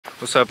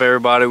What's up,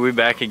 everybody? We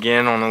back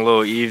again on a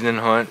little evening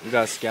hunt. We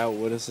got Scout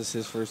with us. This is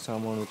his first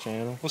time on the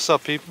channel. What's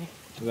up, people?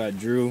 We got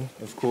Drew,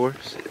 of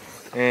course.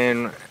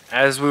 And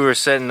as we were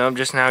setting up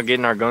just now,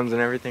 getting our guns and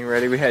everything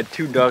ready, we had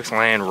 2 ducks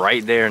land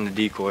right there in the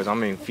decoys. I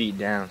mean, feet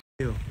down.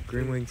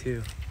 Green wing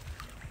too.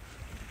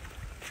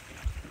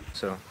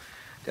 So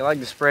they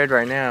like the spread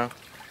right now.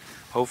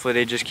 Hopefully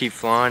they just keep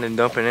flying and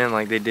dumping in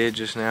like they did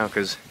just now.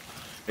 Cause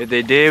if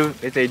they do,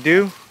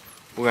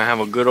 we're gonna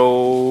have a good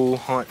old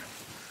hunt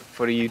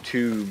for the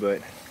YouTube,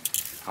 but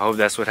I hope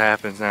that's what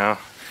happens now.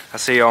 I'll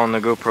see y'all on the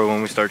GoPro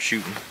when we start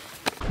shooting.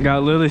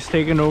 Got Lily's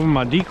taking over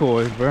my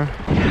decoys, bro.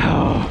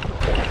 Oh,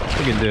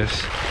 look at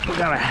this. We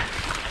got a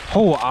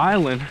whole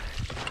island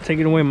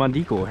taking away my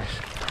decoys.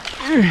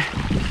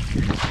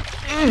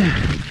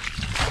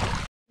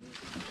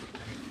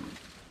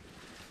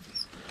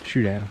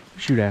 Shoot at him,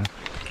 shoot at him.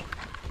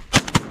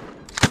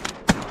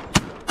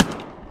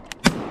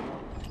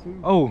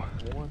 Oh,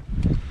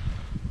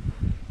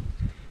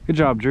 good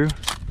job, Drew.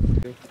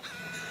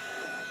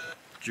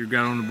 Drew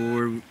got on the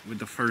board with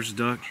the first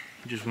duck.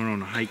 He just went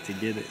on a hike to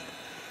get it.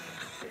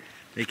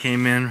 They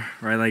came in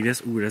right like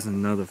this. Ooh, that's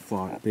another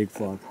flock, big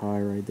flock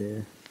high right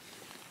there.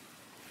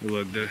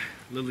 Look, the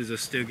lilies are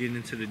still getting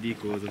into the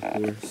decoys, of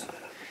course.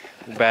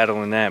 We're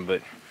battling that,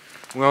 but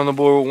we're on the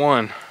board with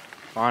one,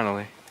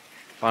 finally.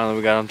 Finally,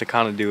 we got them to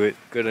kind of do it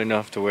good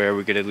enough to where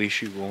we could at least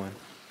shoot one.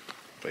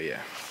 But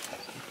yeah.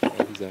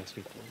 He's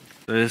asking for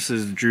it. So this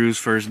is Drew's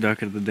first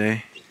duck of the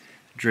day.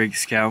 Drake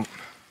Scout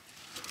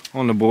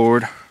on the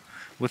board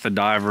with a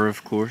diver,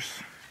 of course.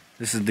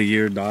 This is the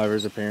year of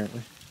divers,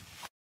 apparently.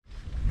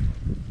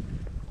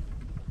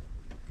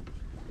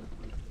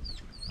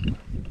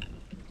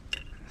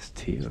 It's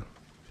teal.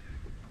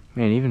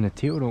 Man, even the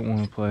teal don't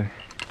want to play.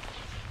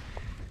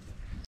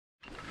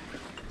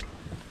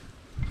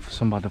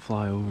 Somebody to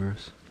fly over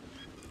us.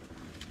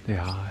 They're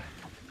high.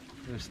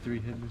 There's 3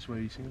 heading this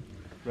way. You see them?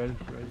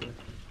 Right there.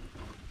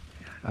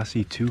 I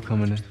see 2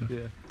 coming this way.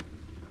 Yeah.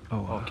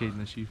 Oh, Caden,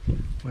 that's you.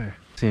 Where?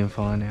 See him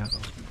flying out.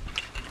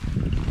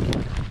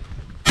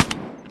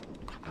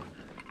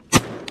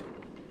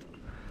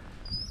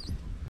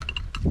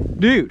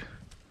 Dude!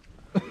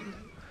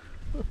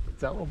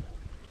 Tell him.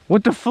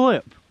 What the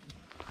flip?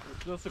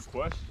 That's a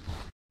question.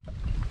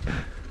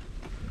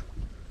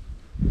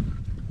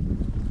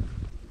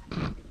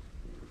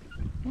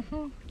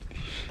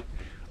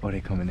 Oh,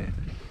 they coming in.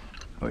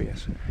 Oh,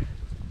 yes, sir.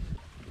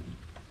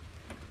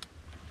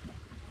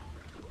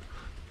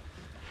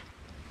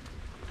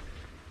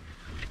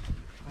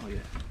 Oh, yeah.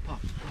 Pop.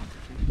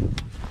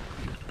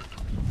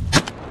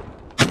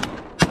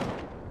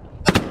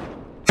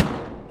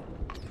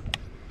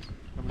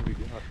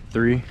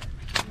 3.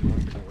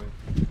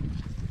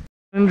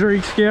 One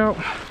Drake Scout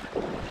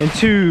and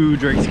 2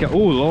 Drake Scout. Oh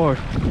Lord,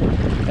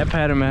 that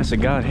pattern master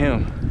got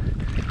him.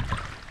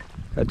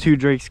 Got 2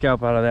 Drake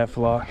Scout out of that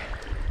flock.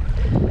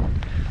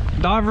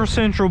 Diver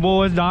Central,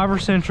 boys, Diver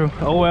Central.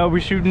 Oh well,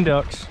 we shooting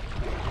ducks.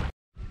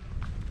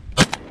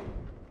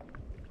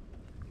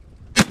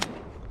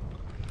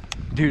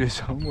 Dude, it's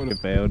so would have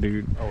failed,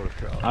 dude. I would have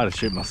tried. I'd have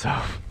shit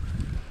myself.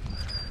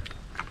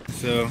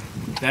 So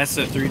that's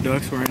the 3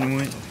 ducks we're in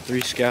with.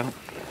 3 Scout.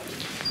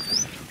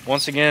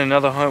 Once again,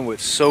 another hunt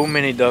with so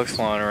many ducks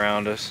flying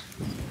around us.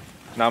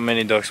 Not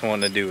many ducks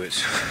wanting to do it.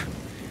 So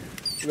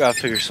we gotta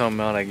figure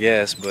something out, I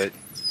guess, but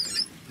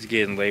it's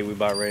getting late. We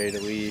about ready to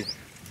leave.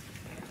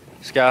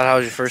 Scout, how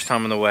was your first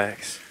time in the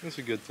wax? It's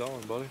a good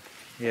time, buddy.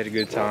 You had a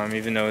good time,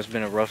 even though it's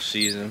been a rough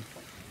season.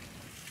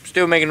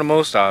 Still making the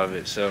most out of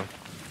it, so.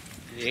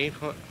 You ain't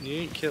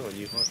killing,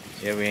 you hunt.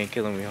 Yeah, we ain't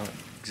killing, we hunt.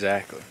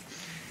 Exactly.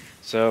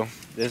 So,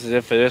 this is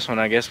it for this one.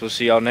 I guess we'll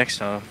see y'all next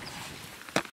time.